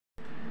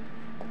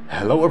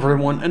Hello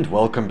everyone and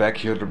welcome back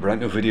here to a brand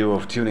new video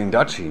of Tuning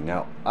Dutchy.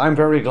 Now, I'm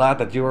very glad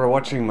that you are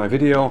watching my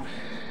video.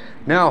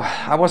 Now,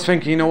 I was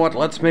thinking, you know what,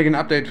 let's make an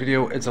update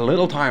video. It's a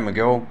little time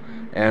ago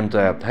and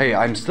hey,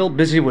 I'm still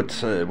busy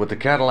with the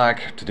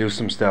Cadillac to do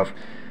some stuff.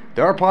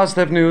 There are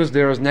positive news,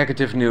 there is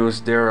negative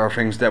news, there are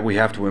things that we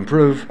have to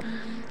improve,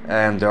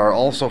 and there are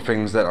also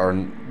things that are,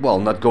 well,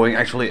 not going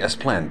actually as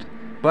planned.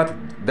 But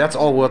that's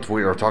all what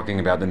we are talking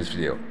about in this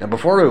video. And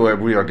before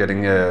we are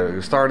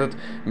getting started,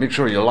 make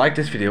sure you like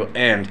this video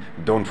and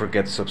don't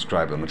forget to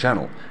subscribe on the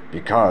channel,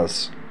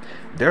 because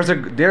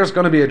there's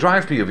gonna be a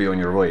drive POV on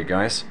your way,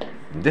 guys.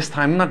 This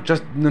time not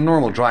just the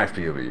normal drive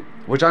POV,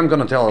 which I'm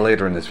gonna tell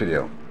later in this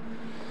video.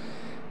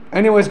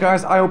 Anyways,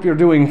 guys, I hope you're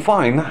doing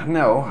fine.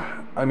 Now,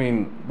 I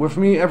mean, with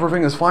me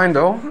everything is fine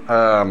though.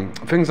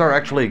 Things are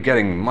actually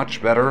getting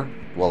much better.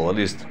 Well, at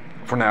least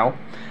for now.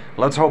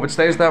 Let's hope it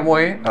stays that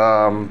way.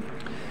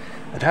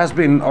 It has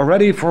been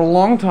already for a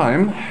long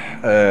time.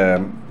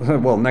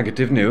 Well,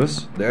 negative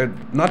news.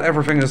 Not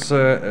everything is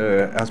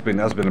has been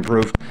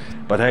improved,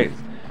 but hey,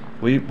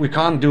 we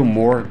can't do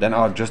more than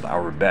just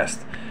our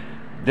best.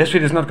 This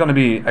video is not going to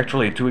be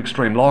actually too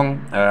extreme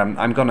long.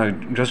 I'm gonna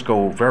just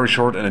go very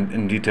short and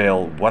in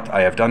detail what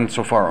I have done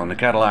so far on the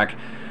Cadillac,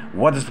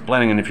 what is the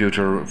planning in the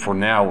future for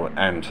now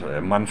and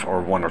a month or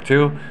one or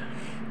two,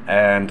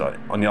 and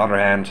on the other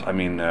hand, I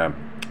mean,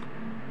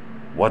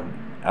 what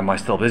am I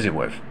still busy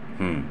with?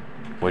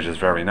 Which is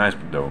very nice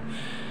though.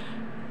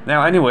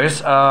 Now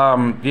anyways,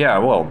 yeah,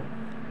 well,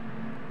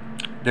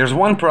 there's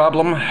one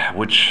problem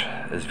which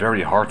is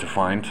very hard to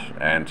find,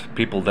 and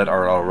people that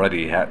are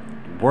already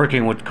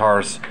working with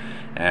cars,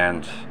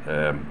 and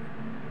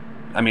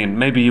I mean,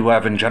 maybe you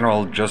have in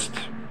general just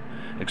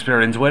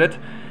experience with it,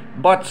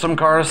 but some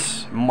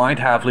cars might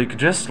have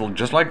leakages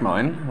just like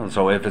mine.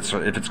 So if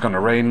it's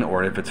gonna rain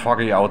or if it's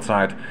foggy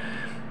outside,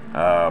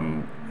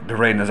 the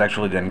rain is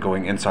actually then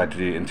going inside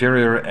the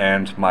interior,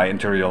 and my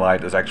interior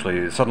light is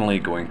actually suddenly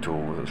going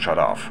to shut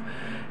off.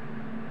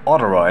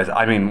 Otherwise,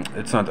 I mean,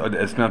 it's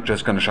not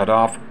just going to shut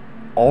off.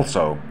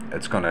 Also,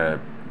 it's going to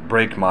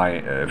break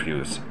my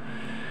fuse.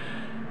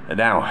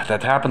 Now,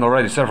 that happened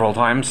already several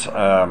times.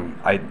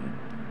 I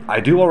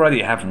do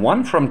already have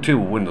one from two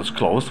windows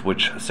closed,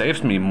 which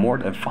saves me more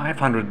than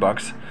 500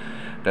 bucks.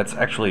 That's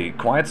actually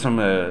quite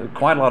a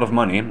lot of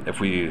money if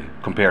we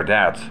compare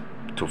that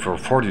to for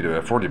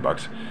 40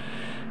 bucks.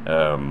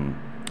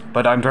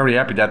 But I'm very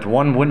happy that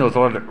one window is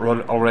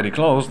already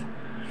closed.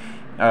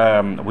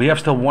 We have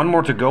still one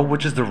more to go,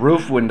 which is the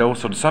roof window,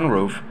 so the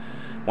sunroof.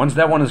 Once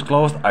that one is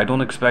closed, I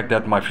don't expect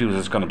that my fuse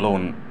is gonna blow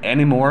in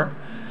anymore.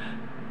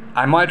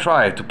 I might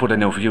try to put a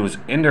new fuse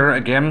in there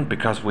again,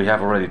 because we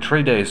have already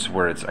 3 days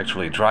where it's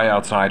actually dry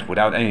outside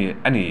without any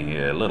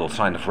little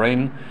sign of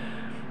rain.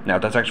 Now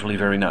that's actually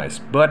very nice,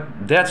 but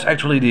that's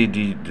actually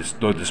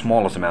the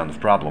smallest amount of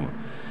problem.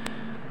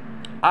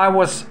 I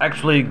was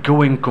actually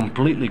going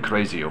completely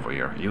crazy over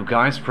here. You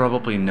guys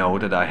probably know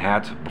that I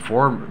had,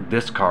 before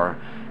this car,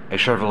 a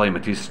Chevrolet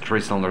Matisse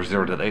 3-cylinder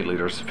 0.8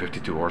 liters,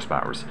 52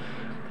 horsepower.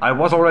 I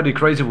was already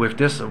crazy with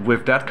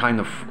that kind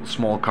of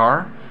small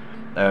car,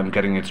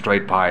 getting it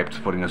straight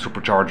piped, putting a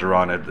supercharger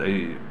on it,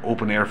 a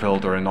open air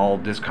filter, and all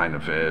this kind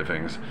of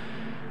things.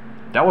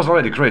 That was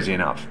already crazy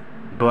enough.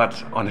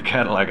 But on the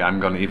Cadillac, I'm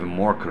gonna even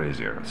more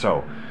crazier.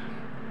 So,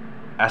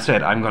 as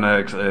said, I'm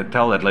gonna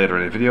tell that later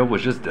in the video,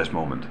 which is this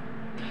moment.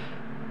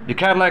 The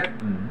Cadillac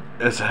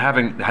does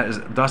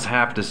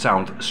have the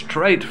sound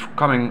straight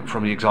coming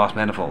from the exhaust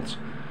manifolds.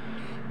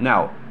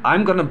 Now,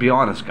 I'm gonna be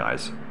honest,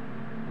 guys.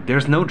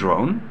 There's no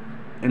drone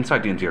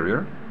inside the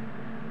interior.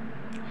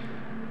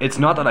 It's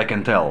not that I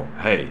can tell,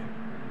 hey,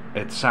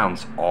 it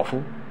sounds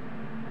awful.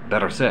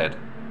 Better said,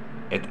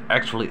 it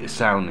actually is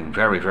sounding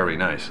very, very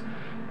nice.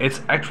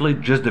 It's actually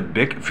just a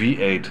big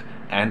V8,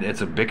 and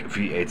it's a big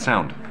V8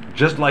 sound,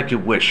 just like you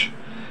wish.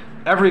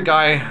 Every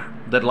guy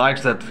that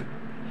likes that,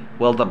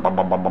 well, the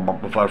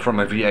from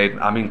a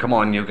V8, I mean, come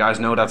on, you guys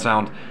know that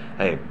sound.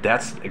 Hey,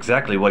 that's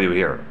exactly what you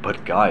hear.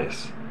 But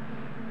guys,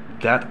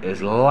 that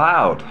is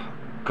loud.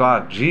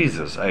 God,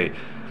 Jesus. Hey,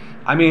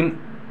 I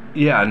mean,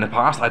 yeah, in the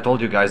past I told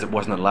you guys it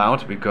wasn't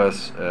loud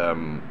because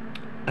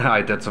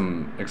I did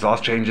some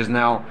exhaust changes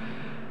now,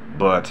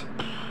 but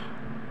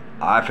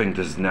I think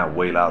this is now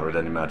way louder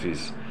than the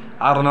Matisse.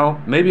 I don't know,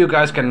 maybe you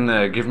guys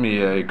can give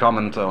me a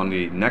comment on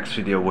the next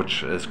video,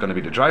 which is going to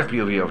be the drive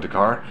POV of the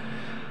car.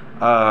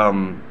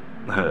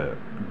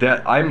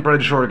 That I'm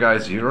pretty sure,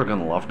 guys, you're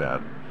gonna love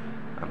that.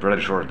 I'm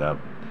pretty sure of that.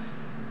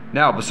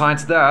 Now,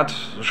 besides that,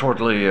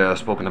 shortly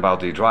spoken about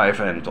the drive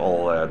and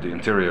all the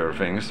interior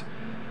things.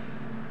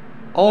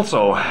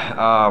 Also,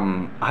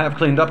 I have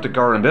cleaned up the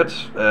car a bit,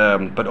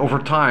 but over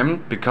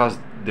time, because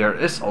there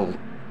is,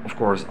 of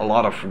course, a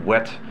lot of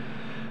wet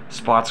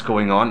spots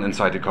going on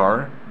inside the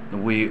car,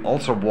 we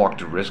also walk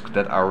the risk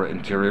that our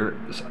interior,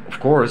 of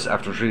course,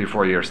 after 3 or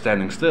 4 years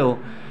standing still,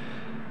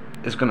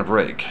 is gonna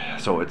break.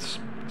 So it's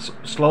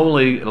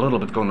slowly a little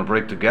bit going to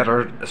break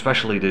together,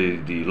 especially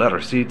the leather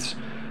seats.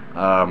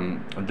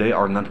 They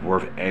are not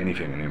worth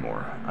anything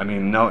anymore. I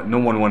mean, no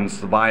one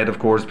wants to buy it, of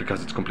course,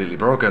 because it's completely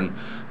broken.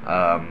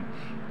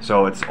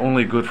 So it's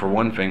only good for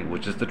one thing,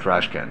 which is the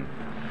trash can.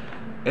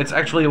 It's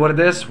actually what it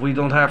is. We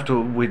don't have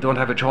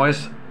a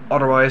choice.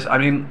 Otherwise, I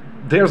mean,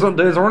 there's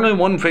only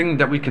one thing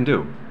that we can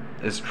do,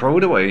 is throw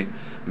it away,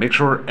 make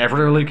sure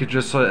every leakage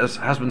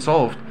has been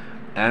solved,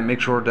 and make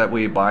sure that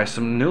we buy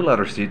some new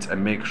leather seats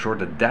and make sure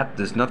that that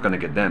is not going to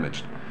get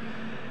damaged.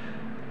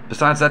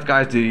 Besides that,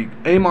 guys, the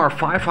AMR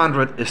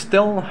 500 is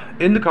still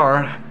in the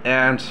car,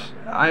 and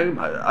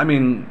I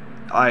mean,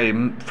 I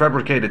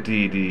fabricated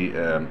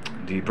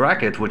the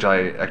bracket, which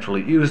I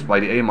actually used by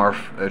the AMR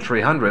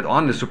 300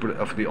 on the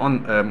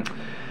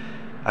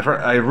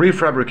I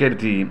refabricated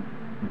the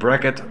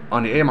bracket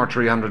on the AMR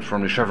 300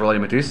 from the Chevrolet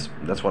Matisse.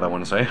 That's what I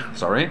want to say.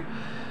 Sorry.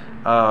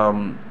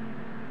 And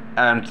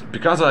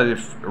because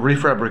I've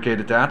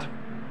refabricated that,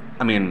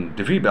 I mean,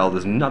 the V-belt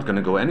is not going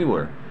to go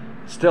anywhere.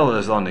 Still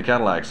is on the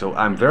Cadillac, so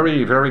I'm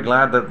very, very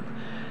glad that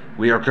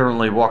we are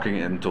currently walking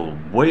into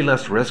way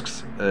less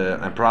risks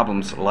and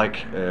problems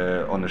like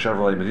on the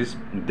Chevrolet Matisse.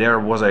 There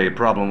was a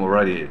problem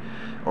already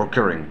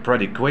occurring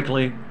pretty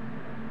quickly,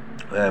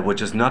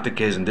 which is not the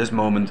case in this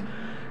moment.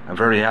 I'm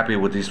very happy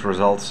with these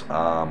results.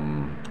 I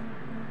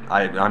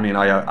mean,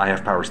 I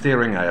have power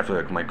steering, I have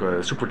my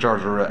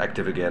supercharger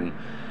active again.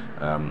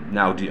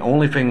 Now the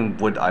only thing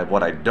what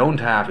I don't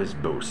have is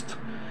boost.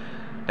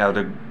 Now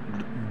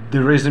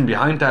the reason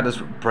behind that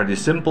is pretty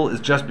simple. It's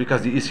just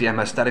because the ECM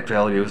has static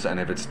values, and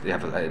if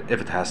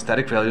it has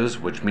static values,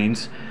 which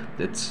means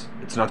it's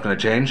not going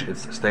to change, it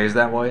stays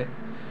that way.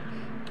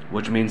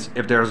 Which means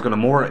if there's going to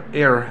more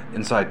air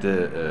inside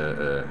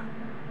the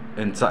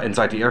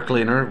inside the air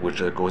cleaner,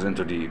 which goes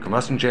into the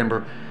combustion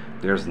chamber,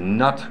 there's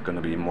not going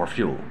to be more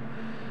fuel.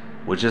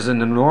 Which is in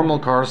the normal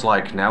cars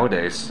like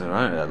nowadays,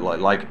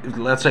 like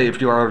let's say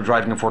if you are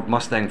driving a Ford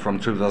Mustang from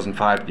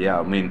 2005, yeah,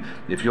 I mean,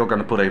 if you're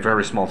going to put a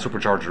very small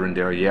supercharger in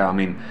there, yeah, I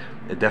mean,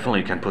 it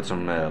definitely can put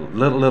some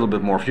little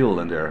bit more fuel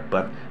in there.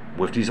 But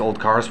with these old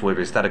cars with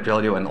a static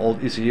value and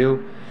old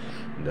ECU,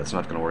 that's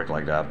not going to work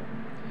like that.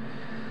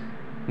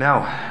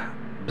 Now,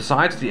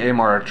 besides the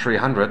AMR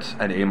 300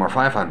 and AMR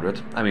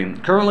 500, I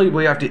mean, currently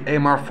we have the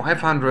AMR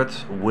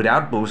 500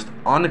 without boost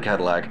on the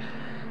Cadillac.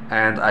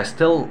 And I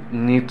still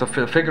need to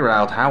figure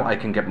out how I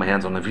can get my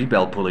hands on a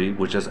V-belt pulley,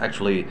 which is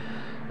actually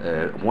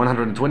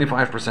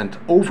 125%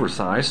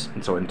 oversized,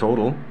 and so in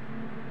total,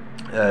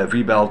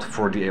 V-belt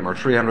for the AMR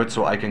 300,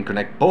 so I can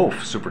connect both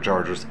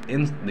superchargers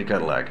in the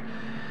Cadillac.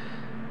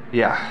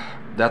 Yeah,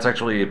 that's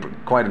actually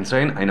quite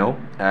insane, I know,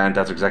 and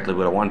that's exactly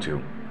what I want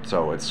to.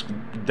 So it's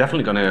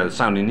definitely going to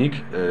sound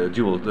unique,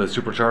 dual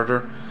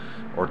supercharger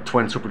or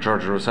twin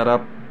supercharger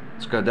setup.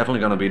 It's definitely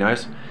going to be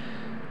nice.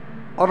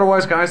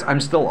 Otherwise, guys, I'm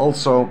still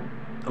also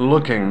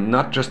looking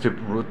not just to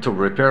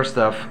repair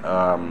stuff.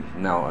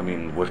 Now, I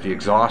mean, with the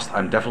exhaust,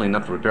 I'm definitely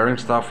not repairing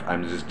stuff.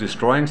 I'm just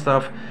destroying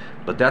stuff.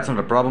 But that's not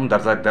a problem.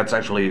 That's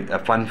actually a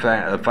fun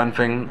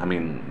thing. I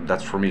mean,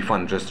 that's for me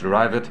fun just to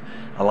drive it.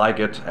 I like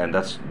it, and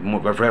that's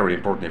very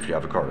important if you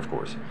have a car, of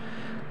course.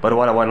 But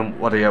what I want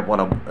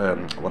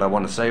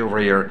to say over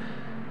here,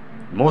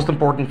 most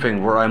important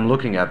thing where I'm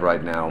looking at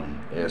right now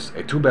is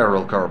a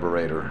 2-barrel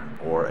carburetor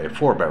or a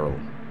 4-barrel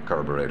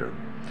carburetor.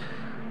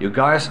 You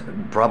guys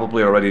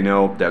probably already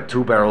know that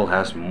 2-barrel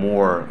has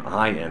more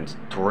high-end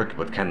torque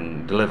but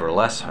can deliver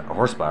less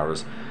horsepower,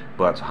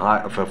 but a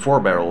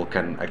 4-barrel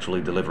can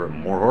actually deliver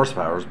more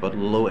horsepower but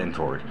low-end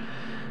torque.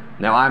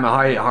 Now, I'm a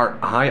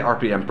high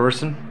RPM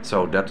person,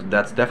 so that's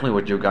definitely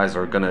what you guys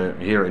are gonna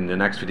hear in the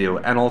next video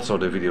and also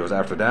the videos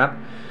after that.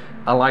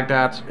 I like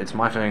that, it's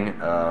my thing.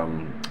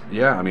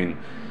 Yeah, I mean,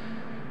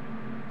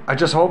 I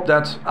just hope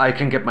that I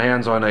can get my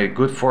hands on a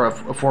good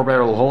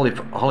 4-barrel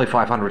Holley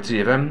 500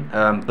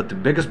 CFM, but the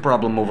biggest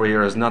problem over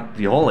here is not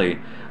the Holley.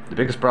 The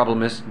biggest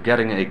problem is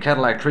getting a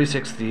Cadillac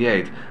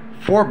 368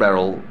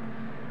 4-barrel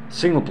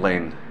single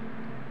plane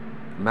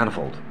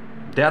manifold.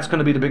 That's going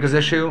to be the biggest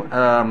issue.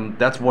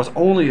 That was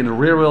only in the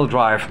rear-wheel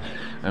drive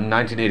in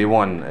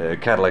 1981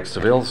 Cadillac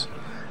Seville's.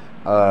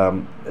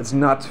 It's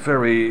not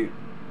very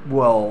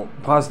well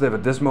positive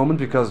at this moment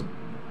because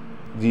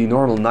the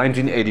normal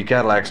 1980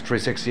 Cadillacs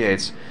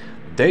 368s,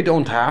 they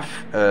don't have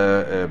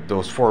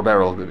those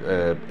 4-barrel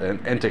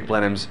intake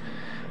plenums,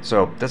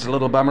 so that's a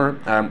little bummer.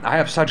 I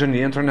have such on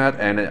the internet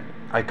and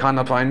I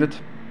cannot find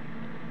it.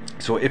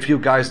 So if you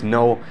guys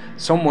know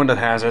someone that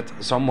has it,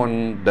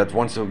 someone that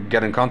wants to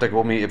get in contact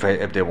with me if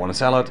they want to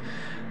sell it,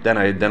 then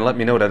let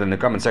me know that in the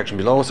comment section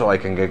below so I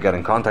can get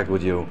in contact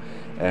with you.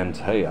 And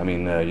hey, I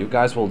mean, you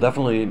guys will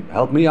definitely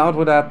help me out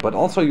with that, but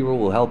also you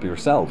will help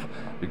yourself,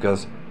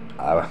 because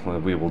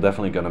we will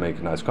definitely gonna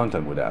make nice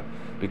content with that.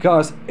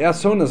 Because as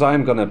soon as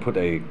I'm gonna put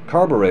a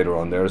carburetor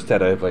on there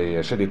instead of a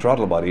shitty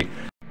throttle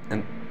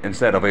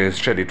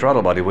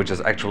body, which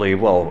is actually,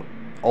 well,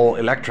 all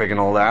electric and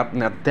all that,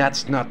 now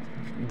that's not,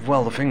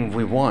 well, the thing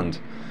we want.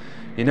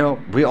 You know,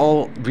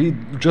 we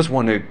just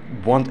want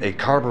a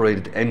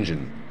carbureted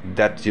engine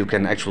that you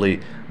can actually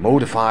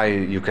modify.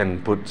 You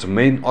can put some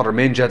other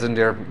main jets in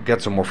there,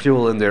 get some more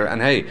fuel in there,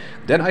 and hey,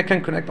 then I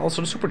can connect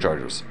also the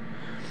superchargers.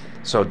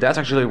 So that's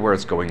actually where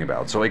it's going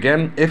about. So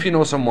again, if you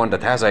know someone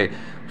that has a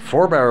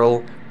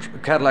 4-barrel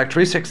Cadillac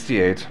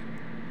 368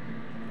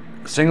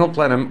 single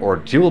platinum or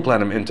dual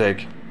platinum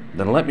intake,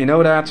 then let me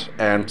know that,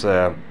 and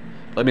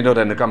let me know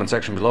that in the comment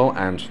section below,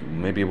 and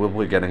maybe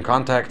we'll get in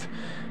contact.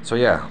 So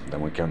yeah,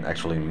 then we can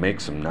actually make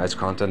some nice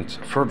content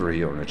further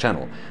here on the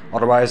channel.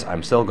 Otherwise,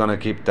 I'm still gonna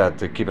keep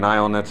an eye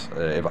on it.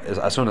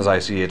 As soon as I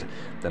see it,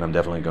 then I'm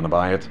definitely gonna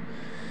buy it.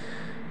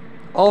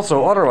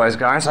 Also, otherwise,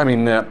 guys, I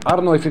mean, I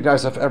don't know if you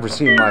guys have ever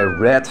seen my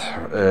red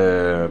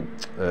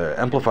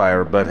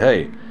amplifier, but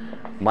hey,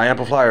 my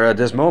amplifier at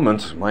this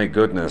moment, my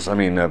goodness, I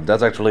mean,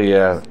 that's actually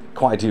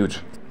quite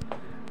huge.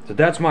 So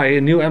that's my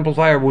new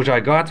amplifier which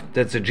I got.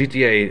 That's a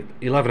GTA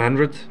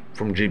 1100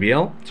 from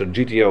GBL. So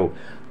GTO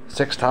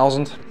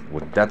 6000,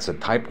 that's a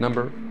type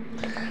number.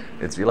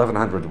 It's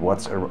 1100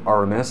 watts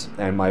RMS,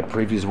 and my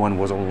previous one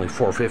was only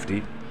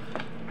 450.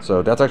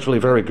 So that's actually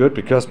very good,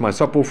 because my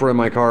subwoofer in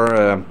my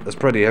car is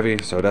pretty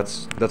heavy, so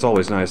that's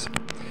always nice.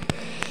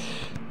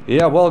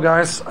 Yeah, well,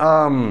 guys,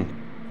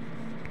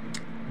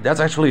 that's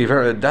actually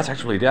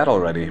that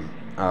already.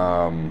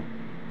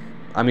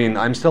 I mean,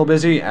 I'm still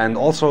busy, and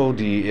also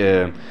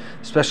the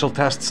special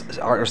tests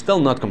are still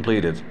not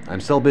completed.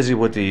 I'm still busy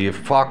with the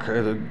fog,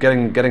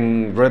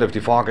 getting rid of the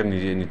fog in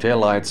the tail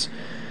lights.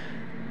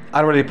 I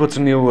already put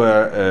some new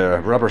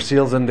rubber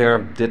seals in there.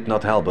 Did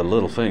not help a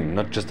little thing,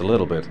 not just a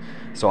little bit.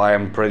 So I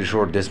am pretty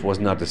sure this was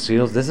not the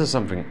seals. This is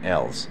something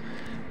else.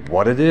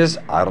 What it is,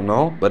 I don't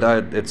know, but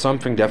it's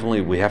something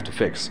definitely we have to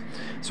fix.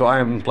 So I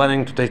am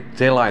planning to take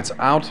tail lights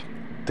out,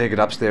 take it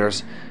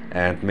upstairs,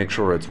 and make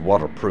sure it's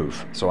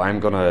waterproof. So I'm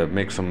gonna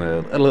make some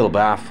a little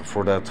bath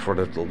for that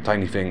little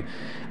tiny thing,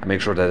 and make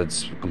sure that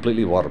it's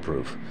completely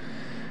waterproof.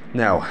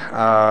 Now,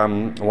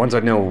 once I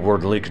know where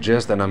the leakage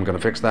is, then I'm gonna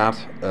fix that.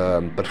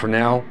 But for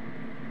now,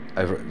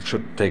 I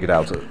should take it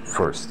out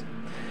first.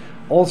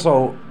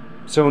 Also,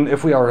 soon,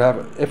 if we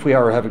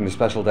are having the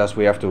special test,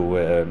 we have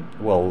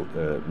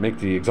to make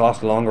the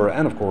exhaust longer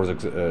and of course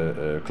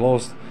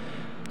closed.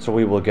 So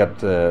we will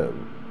get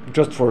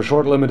just for a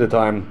short limited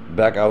time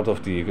back out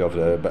on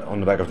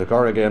the back of the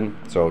car again.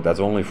 So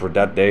that's only for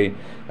that day.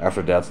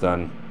 After that's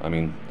done, I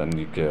mean, then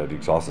the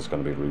exhaust is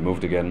going to be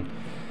removed again.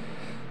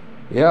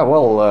 Yeah,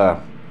 well,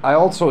 I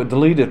also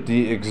deleted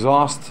the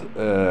exhaust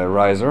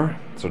riser,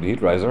 so the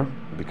heat riser,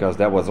 because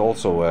that was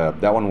also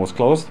that one was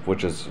closed,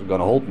 which is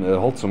going to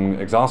hold some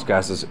exhaust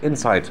gases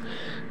inside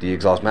the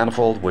exhaust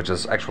manifold, which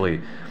is actually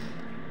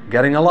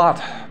getting a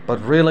lot,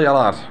 but really a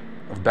lot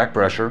of back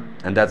pressure,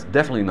 and that's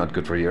definitely not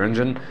good for your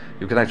engine.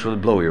 You can actually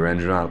blow your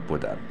engine out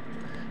with that,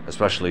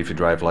 especially if you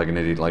drive like an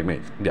idiot like me.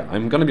 Yeah,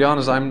 I'm gonna be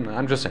honest,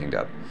 I'm just saying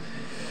that.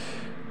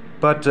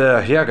 But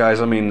yeah, guys,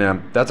 I mean,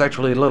 that's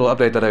actually a little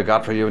update that I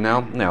got for you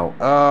now. Now,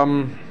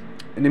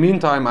 in the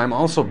meantime, I'm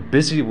also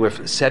busy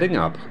with setting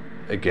up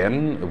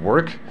again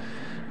work.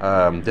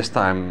 This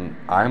time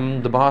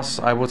I'm the boss,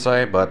 I would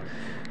say, but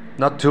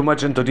not too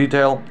much into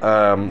detail.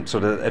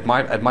 So that it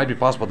might be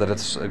possible that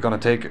it's gonna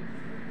take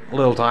a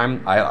little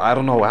time. I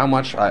don't know how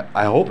much.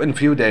 I hope in a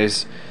few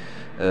days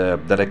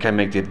that I can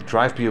make the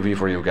drive POV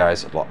for you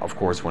guys. Of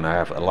course, when I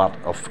have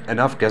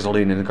enough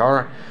gasoline in the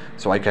car,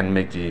 so I can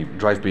make the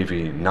drive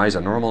POV nice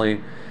and normally,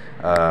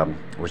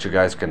 which you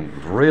guys can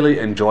really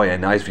enjoy a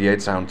nice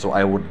V8 sound. So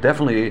I would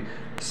definitely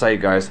say,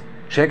 guys,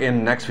 check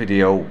in next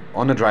video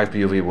on the drive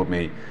POV with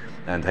me,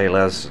 and hey,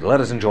 let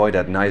us enjoy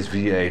that nice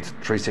V8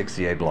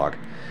 368 block.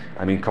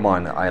 I mean, come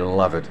on, I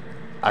love it.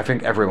 I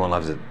think everyone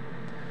loves it.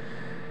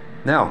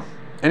 Now,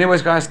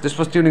 anyways, guys, this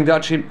was Tuning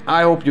Dutchy.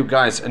 I hope you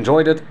guys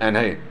enjoyed it, and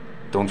hey,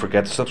 don't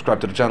forget to subscribe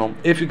to the channel.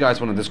 If you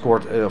guys want to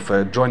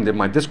Discord, join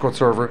my Discord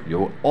server,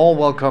 you're all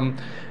welcome.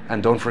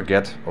 And don't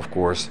forget, of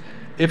course,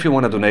 if you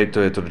want to donate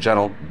to the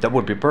channel, that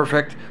would be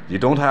perfect. You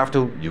don't have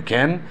to, you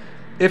can.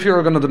 If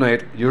you're going to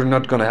donate, you're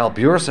not going to help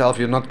yourself,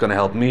 you're not going to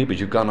help me, but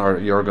you're going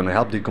to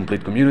help the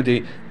complete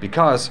community,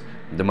 because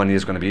the money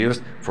is going to be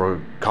used for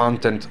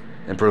content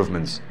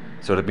improvements.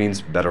 So that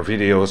means better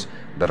videos,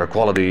 better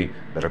quality,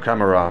 better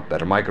camera,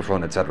 better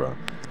microphone, etc.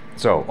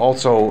 So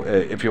also,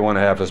 if you want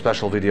to have a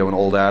special video and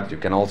all that, you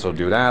can also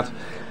do that.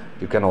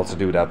 You can also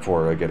do that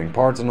for getting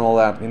parts and all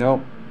that. You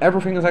know,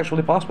 everything is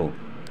actually possible.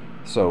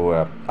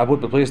 So I would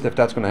be pleased if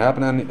that's going to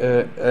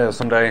happen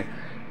someday.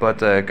 But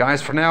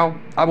guys, for now,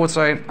 I would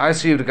say I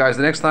see you guys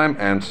the next time.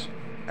 And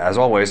as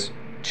always,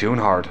 tune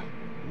hard,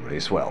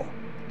 race well.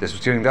 This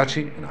was Tuning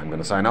Dutchy, and I'm going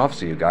to sign off.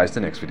 See you guys the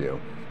next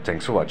video.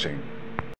 Thanks for watching.